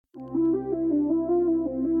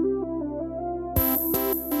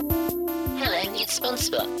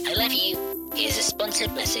SpongeBob, I love you. Here's a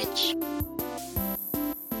sponsored message.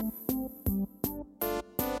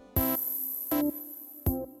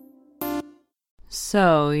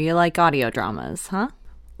 So, you like audio dramas, huh?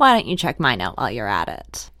 Why don't you check mine out while you're at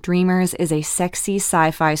it? Dreamers is a sexy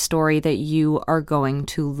sci-fi story that you are going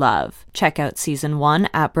to love. Check out Season 1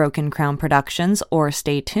 at Broken Crown Productions or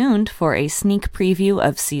stay tuned for a sneak preview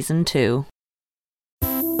of Season 2.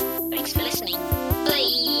 Thanks for listening. Bye!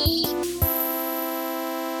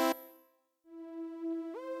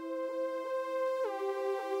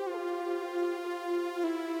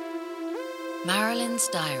 Marilyn's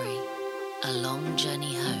Diary, A Long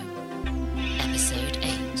Journey Home, Episode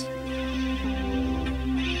 8.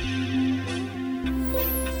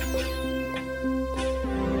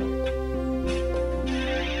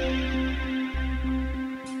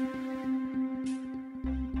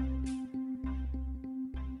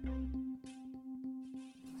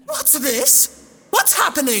 What's this? What's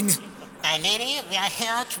happening? My lady, we are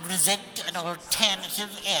here to present an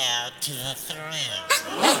alternative heir to the throne.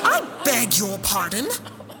 I beg your pardon?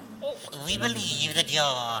 We believe that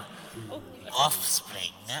your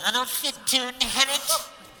offspring are not fit to inherit,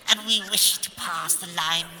 and we wish to pass the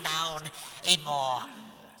line down a more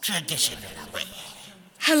traditional way.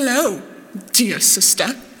 Hello, dear sister.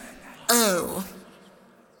 Oh.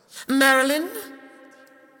 Marilyn,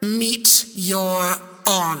 meet your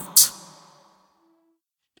aunt.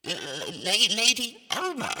 Lady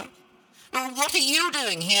Elma, what are you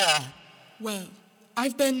doing here? Well,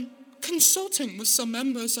 I've been consulting with some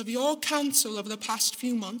members of your council over the past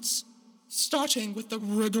few months, starting with the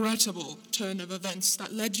regrettable turn of events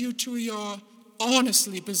that led you to your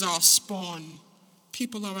honestly bizarre spawn.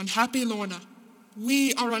 People are unhappy, Lorna.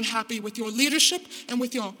 We are unhappy with your leadership and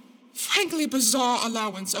with your frankly bizarre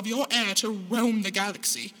allowance of your heir to roam the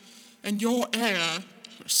galaxy, and your heir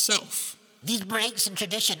herself. These breaks in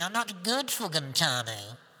tradition are not good for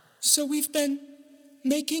Gontano. So we've been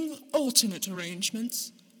making alternate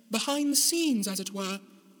arrangements, behind the scenes, as it were,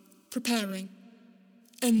 preparing.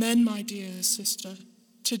 And then, my dear sister,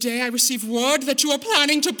 today I received word that you are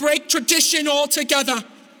planning to break tradition altogether.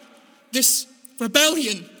 This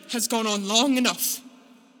rebellion has gone on long enough.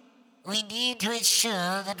 We need to ensure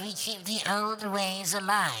that we keep the old ways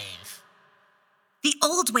alive. The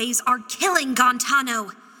old ways are killing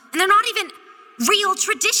Gontano, and they're not even real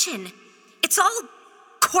tradition. It's all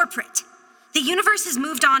corporate. The universe has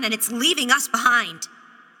moved on and it's leaving us behind.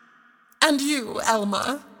 And you,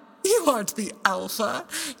 Elma, you aren't the alpha.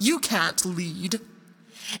 You can't lead.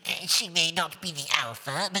 She may not be the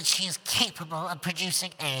alpha, but she is capable of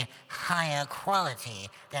producing a higher quality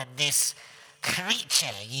than this creature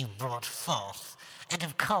you brought forth. And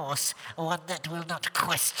of course, one that will not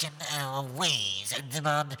question our ways and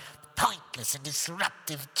demand pointless and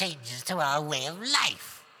disruptive changes to our way of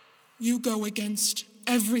life. You go against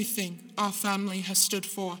everything our family has stood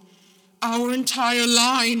for. Our entire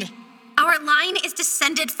line. Our line is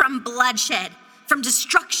descended from bloodshed, from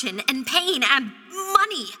destruction and pain and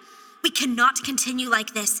money. We cannot continue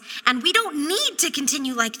like this, and we don't need to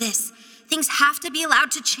continue like this. Things have to be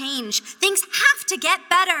allowed to change. Things have to get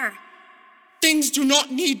better. Things do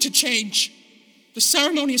not need to change. The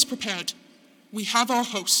ceremony is prepared. We have our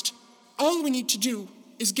host. All we need to do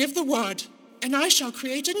is give the word, and I shall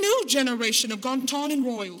create a new generation of Gontanan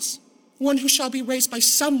royals. One who shall be raised by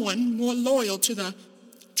someone more loyal to the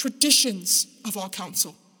traditions of our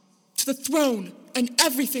council, to the throne and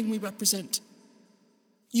everything we represent.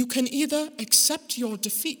 You can either accept your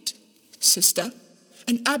defeat, sister,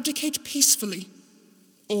 and abdicate peacefully,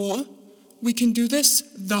 or we can do this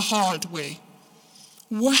the hard way.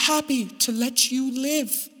 We're happy to let you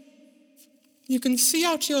live. You can see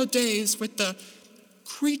out your days with the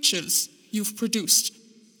creatures you've produced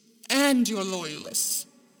and your loyalists,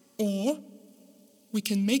 or we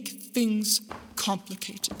can make things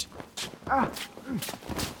complicated.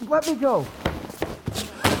 Let me go.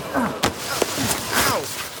 Ow!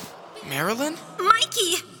 Marilyn?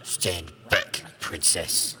 Mikey! Stand back,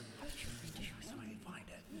 princess.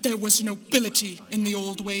 There was nobility in the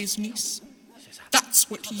old ways, niece. That's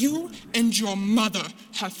what you and your mother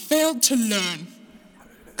have failed to learn.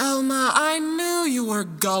 Elma, I knew you were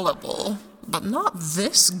gullible, but not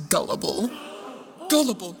this gullible.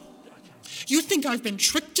 Gullible. You think I've been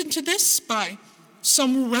tricked into this by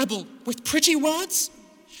some rebel with pretty words?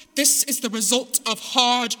 This is the result of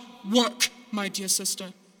hard work, my dear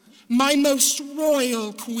sister. My most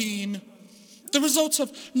royal queen. The result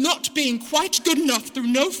of not being quite good enough through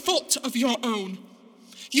no fault of your own.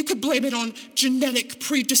 You could blame it on genetic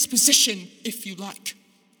predisposition, if you like.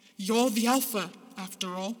 You're the alpha,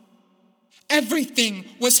 after all. Everything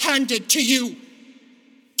was handed to you.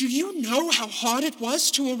 Do you know how hard it was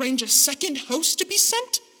to arrange a second host to be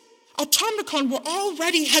sent? Automnicon were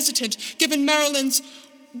already hesitant, given Marilyn's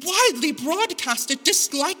widely broadcasted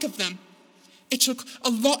dislike of them. It took a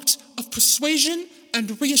lot of persuasion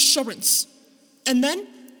and reassurance. And then,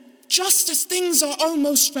 just as things are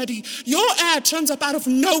almost ready, your heir turns up out of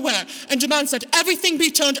nowhere and demands that everything be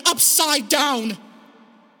turned upside down.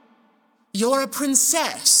 You're a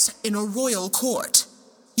princess in a royal court.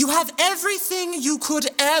 You have everything you could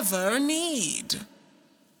ever need.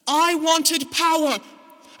 I wanted power,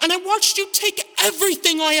 and I watched you take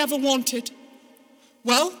everything I ever wanted.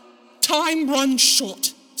 Well, time runs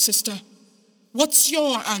short, sister. What's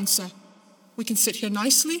your answer? We can sit here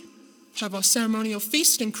nicely, have our ceremonial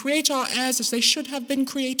feast, and create our heirs as they should have been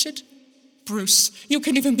created. Bruce, you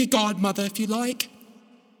can even be godmother if you like.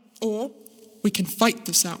 Or we can fight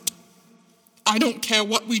this out. I don't care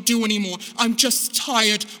what we do anymore. I'm just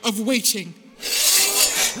tired of waiting.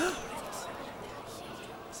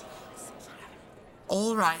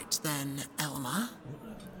 All right then, Elma.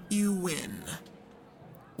 You win.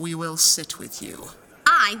 We will sit with you.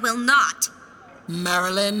 I will not.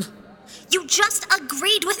 Marilyn? You just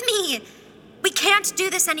agreed with me. We can't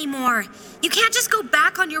do this anymore. You can't just go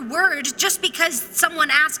back on your word just because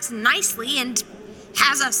someone asks nicely and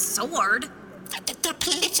has a sword. The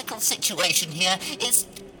political situation here is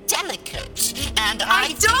delicate, and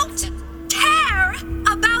I don't care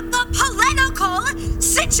about the political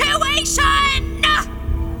situation!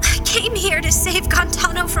 I came here to save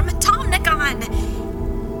Gontano from Automnicon.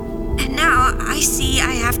 And now I see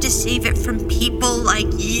I have to save it from people like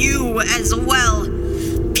you as well.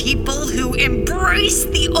 People who embrace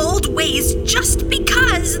the old ways just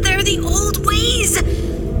because they're the old ways.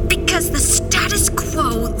 Because the status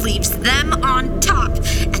quo leaves them on top,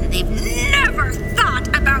 and they've never thought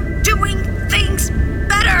about doing things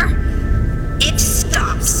better. It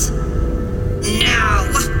stops now.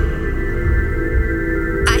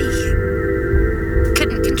 I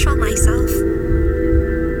couldn't control myself.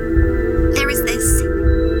 There was this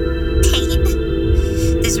pain,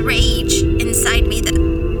 this rage inside me that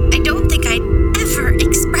I don't think I'd ever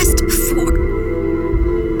expressed before.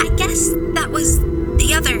 I guess that was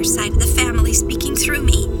the other side of the family speaking through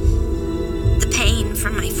me. The pain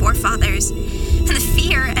from my forefathers, and the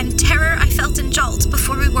fear and terror I felt in Jolt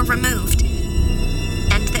before we were removed,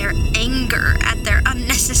 and their anger at their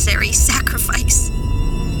unnecessary sacrifice.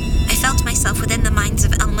 I felt myself within the minds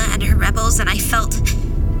of Elma and her rebels, and I felt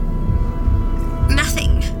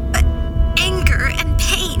nothing but anger and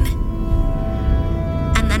pain.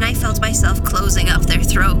 And then I felt myself closing up their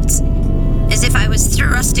throats, as if I was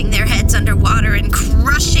thrusting their heads underwater and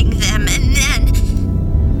crushing them, and then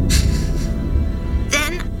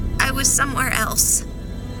I was somewhere else.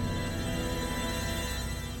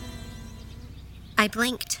 I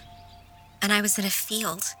blinked, and I was in a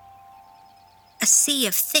field. A sea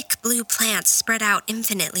of thick blue plants spread out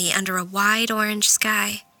infinitely under a wide orange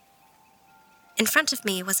sky. In front of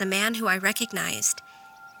me was a man who I recognized.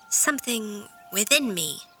 Something within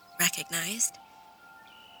me recognized.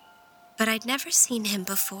 But I'd never seen him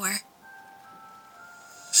before.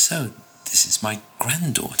 So, this is my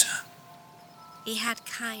granddaughter. He had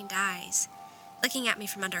kind eyes, looking at me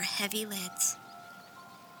from under heavy lids.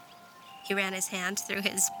 He ran his hand through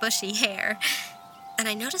his bushy hair, and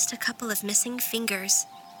I noticed a couple of missing fingers.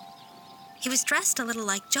 He was dressed a little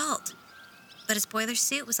like Jolt, but his boiler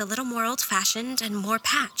suit was a little more old-fashioned and more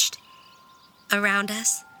patched. Around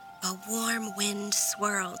us, a warm wind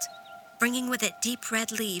swirled, bringing with it deep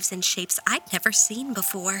red leaves in shapes I'd never seen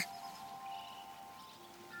before.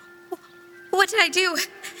 What did I do?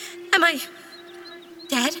 Am I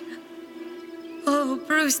dead? Oh,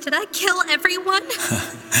 Bruce, did I kill everyone?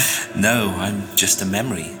 No, I'm just a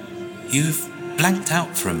memory. You've blanked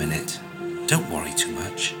out for a minute. Don't worry too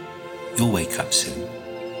much. You'll wake up soon.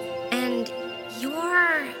 And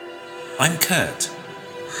you're... I'm Kurt,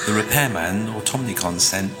 the repairman Automnicon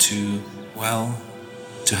sent to, well,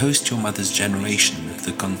 to host your mother's generation of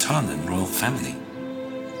the Gontanan royal family.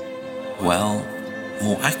 Well,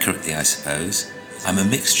 more accurately, I suppose, I'm a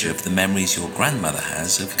mixture of the memories your grandmother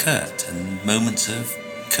has of Kurt and moments of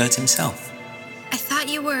Kurt himself. I thought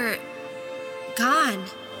you were... gone.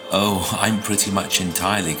 Oh, I'm pretty much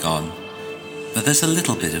entirely gone. But there's a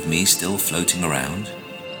little bit of me still floating around.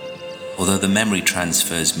 Although the memory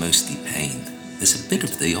transfers mostly pain, there's a bit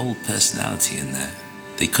of the old personality in there.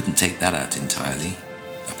 They couldn't take that out entirely,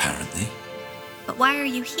 apparently. But why are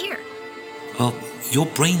you here? Well, your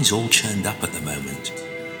brain's all churned up at the moment.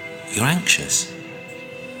 You're anxious.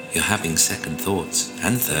 You're having second thoughts,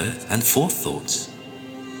 and third, and fourth thoughts.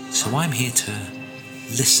 So I'm here to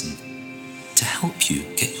listen, to help you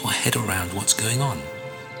get your head around what's going on.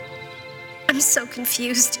 I'm so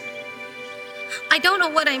confused. I don't know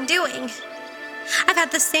what I'm doing. I've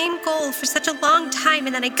had the same goal for such a long time,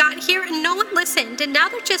 and then I got here and no one listened, and now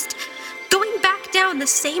they're just going back down the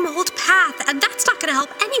same old path, and that's not gonna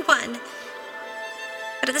help anyone.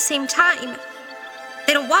 But at the same time,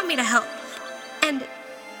 they don't want me to help. And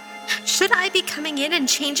should I be coming in and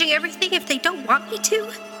changing everything if they don't want me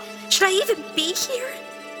to? Should I even be here?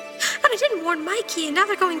 And I didn't warn Mikey, and now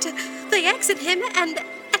they exit him, and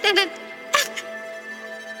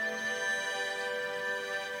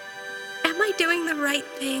am I doing the right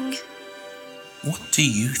thing? What do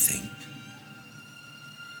you think?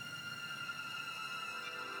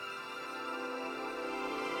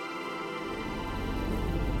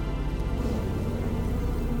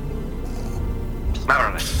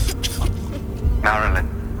 Marilyn,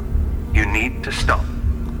 you need to stop.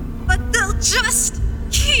 But they'll just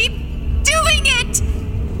keep doing it!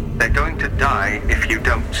 They're going to die if you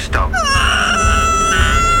don't stop.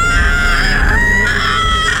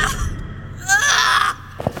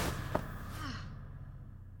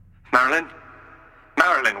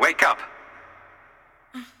 Marilyn, wake up.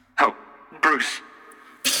 Oh, Bruce.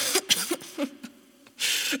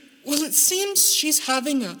 Well, it seems she's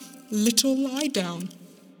having a little lie down.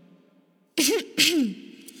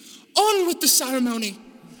 On with the ceremony.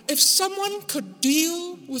 If someone could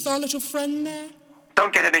deal with our little friend there.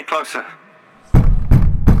 Don't get any closer.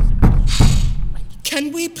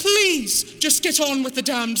 Can we please just get on with the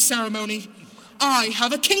damned ceremony? I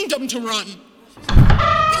have a kingdom to run.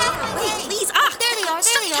 Wait, please, there they are.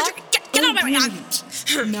 Get over here. Brilliant.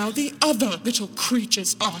 Now the other little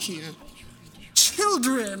creatures are here.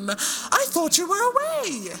 Children, I thought you were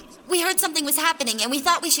away. We heard something was happening and we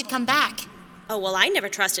thought we should come back. Oh, well, I never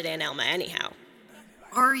trusted Aunt Elma anyhow.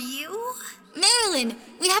 Are you? Marilyn,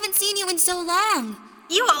 we haven't seen you in so long.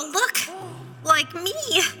 You all look like me.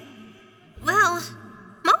 Well,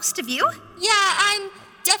 most of you. Yeah, I'm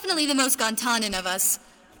definitely the most Gontanan of us.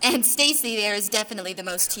 And Stacy there is definitely the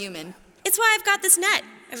most human. It's why I've got this net.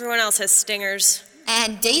 Everyone else has stingers.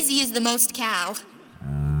 And Daisy is the most cow.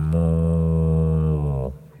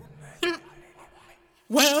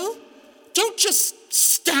 Well, don't just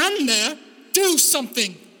stand there. Do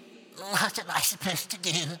something. What am I supposed to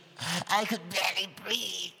do? I could barely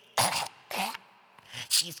breathe.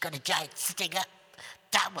 She's got a giant stinger.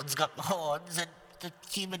 That one's got horns, and the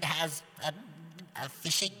human has a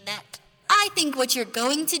fishing net. I think what you're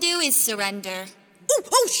going to do is surrender.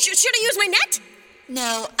 Should I use my net?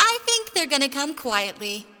 No, I think they're gonna come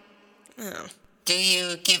quietly. Oh. Do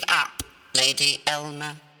you give up, Lady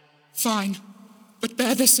Elma? Fine, but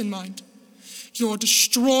bear this in mind. You're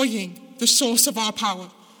destroying the source of our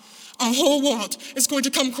power. Our whole world is going to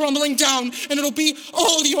come crumbling down, and it'll be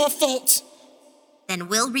all your fault. Then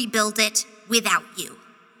we'll rebuild it without you.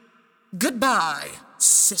 Goodbye,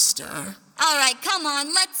 sister. All right, come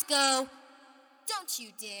on, let's go. Don't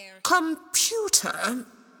you dare. Computer,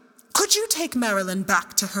 could you take Marilyn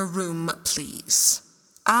back to her room, please?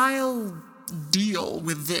 I'll deal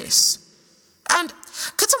with this. And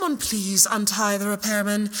could someone please untie the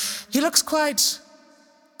repairman? He looks quite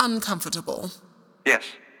uncomfortable. Yes,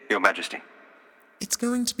 Your Majesty. It's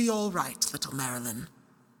going to be all right, little Marilyn.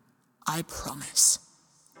 I promise.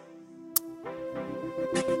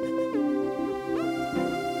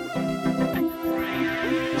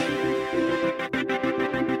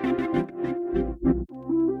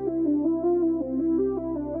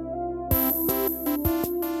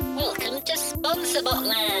 Welcome to Sponsorbot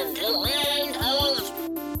Land, the land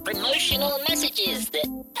of promotional messages that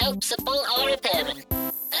help support our repairman.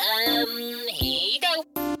 Here you go.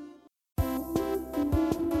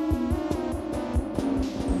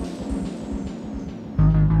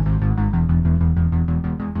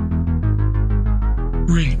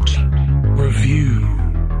 Rate, review,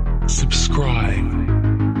 subscribe,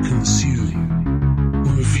 consume,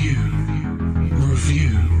 review.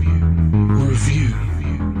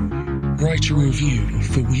 Write a review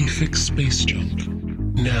for We Fix Space Junk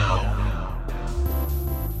now.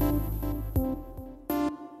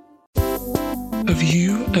 Have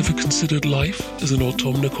you ever considered life as an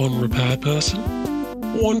Automnicon repair person?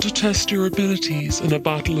 Want to test your abilities in a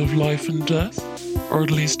battle of life and death? Or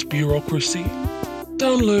at least bureaucracy?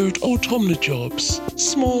 Download Automnijobs,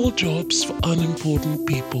 small jobs for unimportant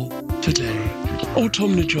people, today.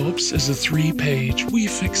 Automnijobs is a 3-page We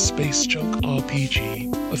Fix Space Junk RPG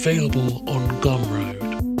available on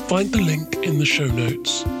Gumroad. Find the link in the show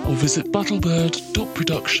notes or visit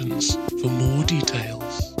battlebird.productions for more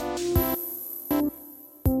details.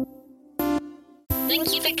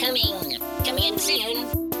 Thank you for coming. Coming in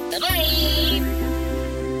soon. Bye-bye!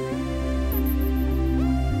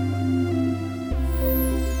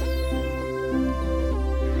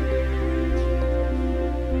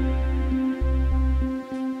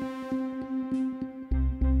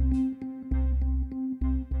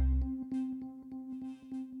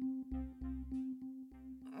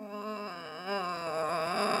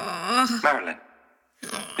 Marilyn,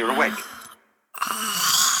 you're awake.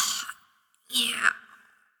 Yeah,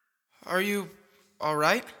 Are you all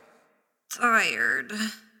right? tired.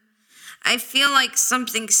 I feel like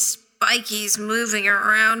something spiky's moving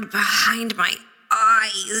around behind my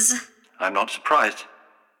eyes. I'm not surprised.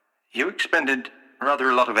 You expended rather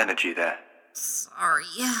a lot of energy there. Sorry.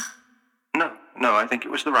 No, I think it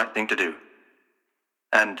was the right thing to do.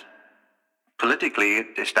 And politically,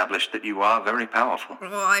 it established that you are very powerful.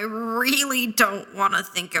 Well, I really don't want to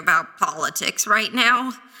think about politics right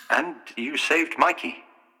now. And you saved Mikey.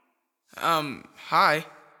 Hi.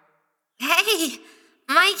 Hey,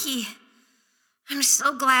 Mikey. I'm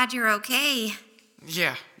so glad you're okay.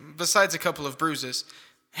 Yeah, besides a couple of bruises,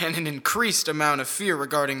 and an increased amount of fear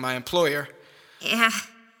regarding my employer. Yeah,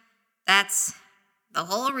 that's the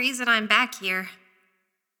whole reason I'm back here.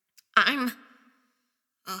 I'm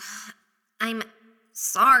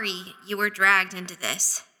sorry you were dragged into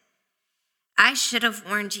this. I should have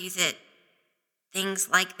warned you that things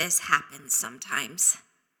like this happen sometimes.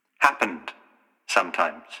 Happened.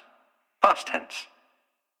 Sometimes. Past tense.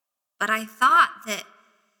 But I thought that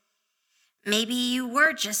maybe you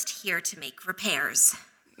were just here to make repairs.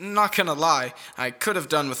 Not gonna lie, I could have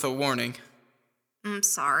done with a warning. I'm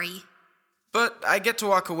sorry. But I get to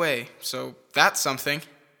walk away, so that's something.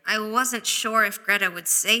 I wasn't sure if Greta would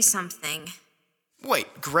say something.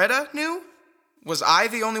 Wait, Greta knew? Was I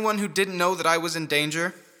the only one who didn't know that I was in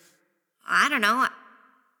danger? I don't know.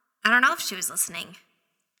 I don't know if she was listening.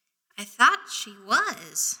 I thought she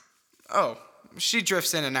was. Oh, she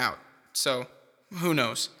drifts in and out, so who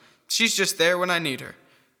knows? She's just there when I need her.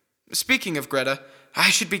 Speaking of Greta, I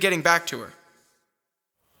should be getting back to her.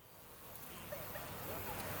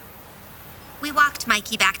 We walked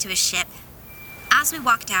Mikey back to his ship. As we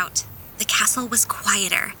walked out, the castle was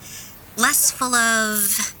quieter, less full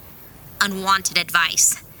of unwanted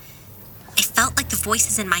advice. I felt like the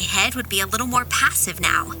voices in my head would be a little more passive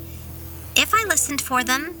now. If I listened for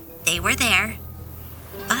them, they were there.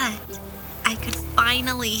 But I could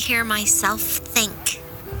finally hear myself think.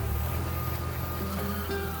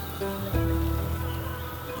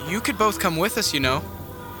 You could both come with us, you know.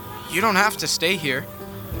 You don't have to stay here.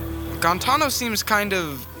 Gontano seems kind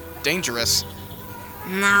of dangerous.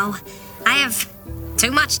 No, I have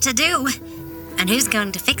too much to do. And who's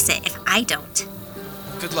going to fix it if I don't?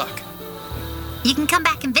 Good luck. You can come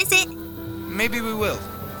back and visit. Maybe we will.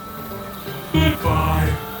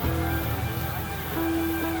 Goodbye.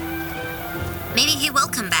 Maybe he will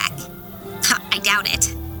come back. I doubt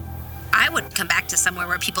it. I wouldn't come back to somewhere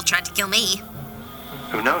where people tried to kill me.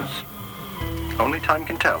 Who knows? Only time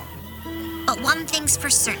can tell. But one thing's for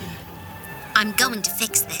certain. I'm going to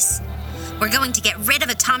fix this. We're going to get rid of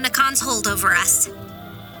Automnicon's hold over us.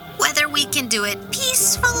 Whether we can do it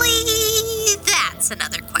peacefully, that's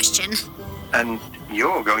another question. And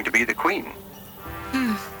you're going to be the queen.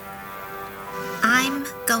 I'm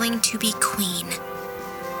going to be queen.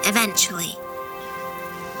 Eventually.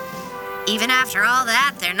 Even after all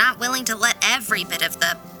that, they're not willing to let every bit of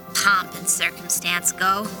the pomp and circumstance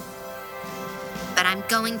go. But I'm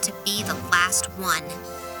going to be the last one.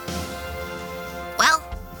 Well,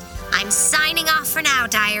 I'm signing off for now,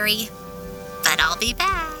 diary. But I'll be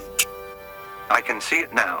back. I can see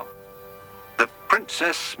it now. The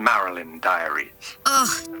Princess Marilyn Diaries.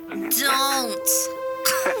 Ugh, don't.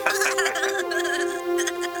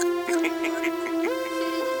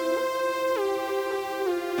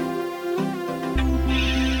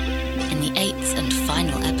 In the 8th and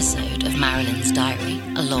final episode of Marilyn's Diary,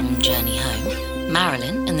 A Long Journey Home,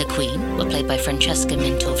 Marilyn and the Queen were played by Francesca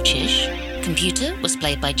Mintoff-Chish, Computer was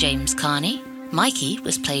played by James Carney, Mikey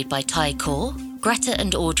was played by Ty Kaur, Greta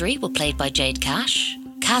and Audrey were played by Jade Cash,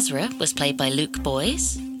 Kazra was played by Luke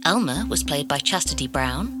Boyes, Elma was played by Chastity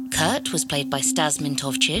Brown, Kurt was played by Stas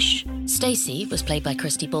Mintoff-Chish, Stacy was played by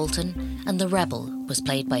Christy Bolton, and The Rebel was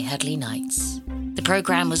played by Headley Knights. The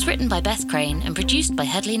programme was written by Beth Crane and produced by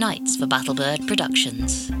Headley Knights for Battlebird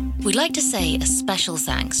Productions. We'd like to say a special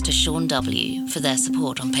thanks to Sean W. for their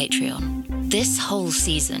support on Patreon. This whole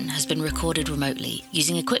season has been recorded remotely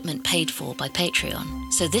using equipment paid for by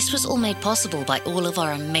Patreon, so this was all made possible by all of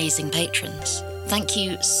our amazing patrons. Thank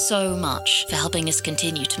you so much for helping us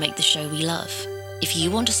continue to make the show we love. If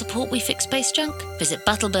you want to support We Fix Space Junk, visit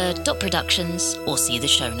battlebird.productions or see the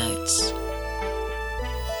show notes.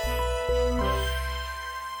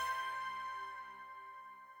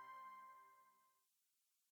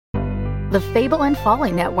 The Fable and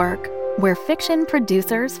Folly Network, where fiction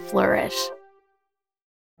producers flourish.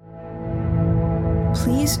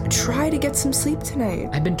 Please try to get some sleep tonight.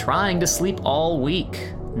 I've been trying to sleep all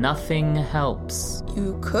week. Nothing helps.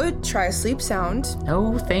 You could try a sleep sound.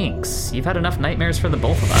 No, thanks. You've had enough nightmares for the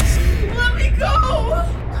both of us. Let me go!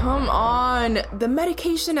 Come on. The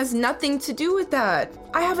medication has nothing to do with that.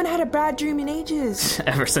 I haven't had a bad dream in ages.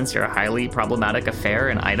 Ever since your highly problematic affair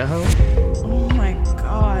in Idaho? Oh my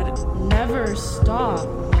god. Never stop.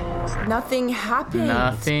 Nothing happened.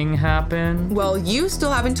 Nothing happened? Well, you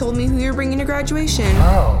still haven't told me who you're bringing to graduation.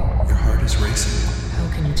 Oh. Your heart is racing.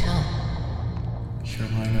 How can you tell? You're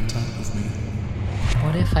lying on top of me.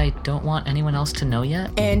 What if I don't want anyone else to know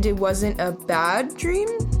yet? And it wasn't a bad dream?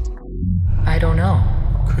 I don't know.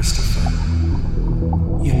 Christopher,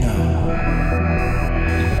 you know.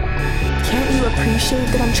 Can't you appreciate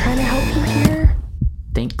that I'm trying to help you here?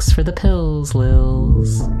 Thanks for the pills,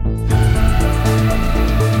 Lils.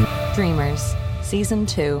 Dreamers, Season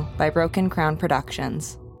 2 by Broken Crown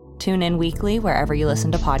Productions. Tune in weekly wherever you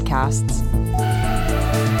listen to podcasts.